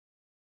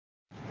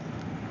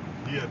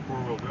he had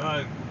four-wheel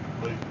drive,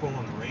 but he's pulling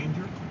a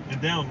Ranger.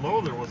 And down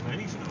low there wasn't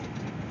any snow.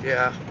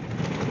 Yeah.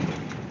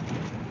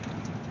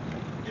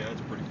 Yeah,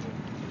 it's pretty full.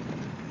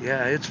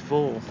 Yeah, it's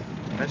full.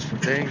 That's for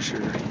dang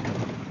sure.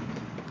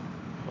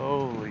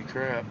 Holy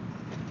crap.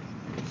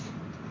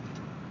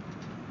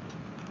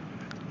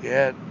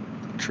 Yeah,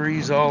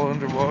 trees all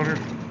underwater.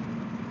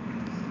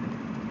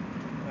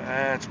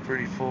 That's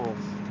pretty full.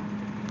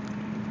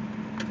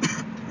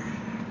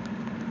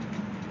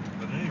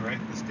 But at any rate,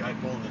 this guy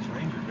pulling this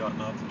Ranger gotten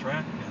off the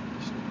track again.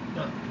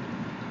 Stuck.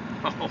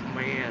 Oh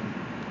man.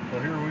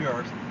 Well, here we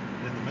are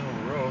in the middle of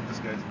the road. This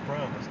guy's in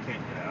front of us,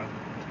 can't get out.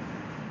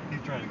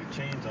 He's trying to get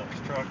chains on his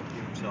truck and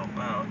get himself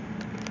out.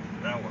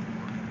 That wouldn't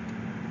work.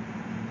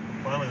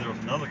 Finally, there was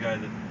another guy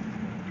that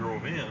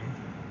drove in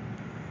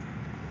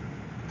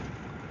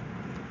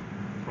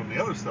from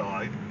the other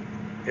side.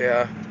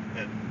 Yeah.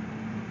 And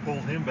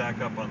pulled him back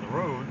up on the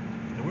road,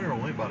 and we were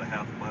only about a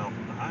half a mile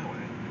from the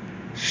highway.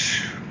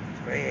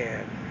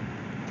 Man.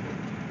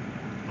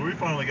 So we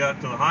finally got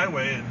to the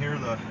highway, and here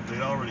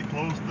they'd already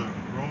closed the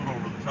road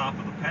over the top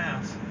of the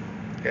pass.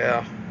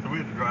 Yeah. So we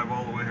had to drive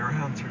all the way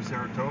around through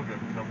Saratoga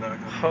and come back.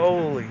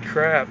 Holy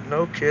crap,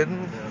 no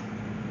kidding? Yeah.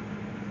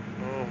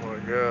 Oh my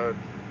God.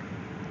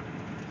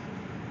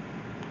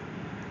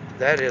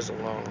 That is a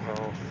long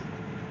haul.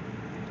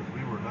 Because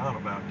we were not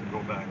about to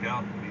go back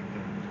out and meet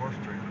the horse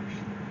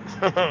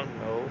trailers.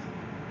 No.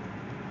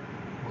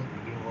 We've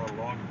been doing a lot of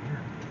logging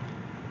here.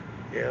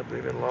 Yeah,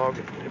 they've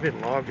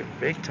been logging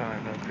big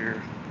time up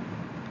here.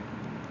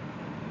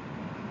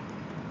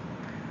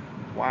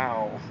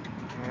 Wow.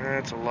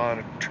 That's a lot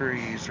of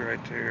trees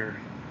right there.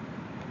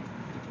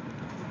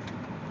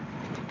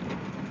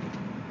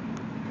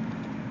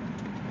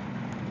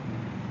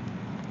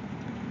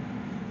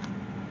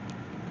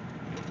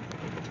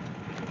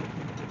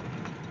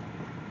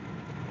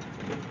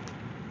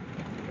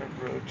 That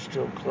road's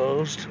still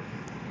closed.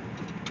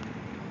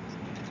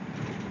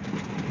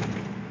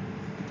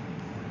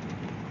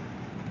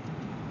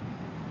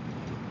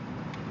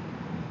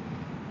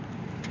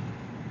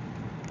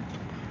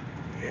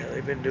 Yeah,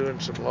 they've been doing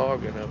some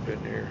logging up in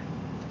here.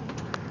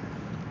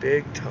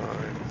 Big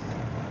time.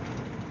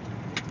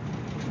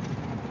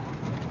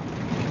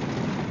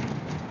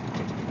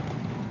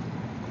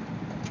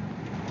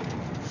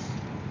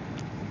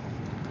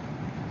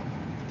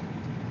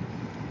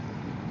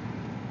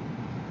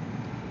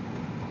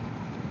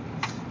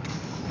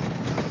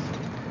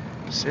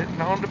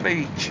 Sitting on the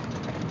beach.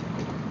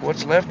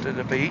 What's left of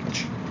the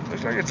beach.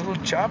 Looks like it's a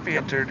little choppy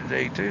up there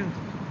today too. Yeah,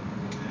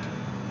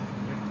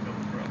 we can come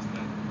across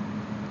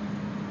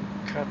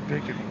that. Kind of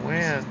big and This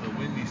wind. is the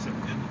windy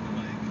September.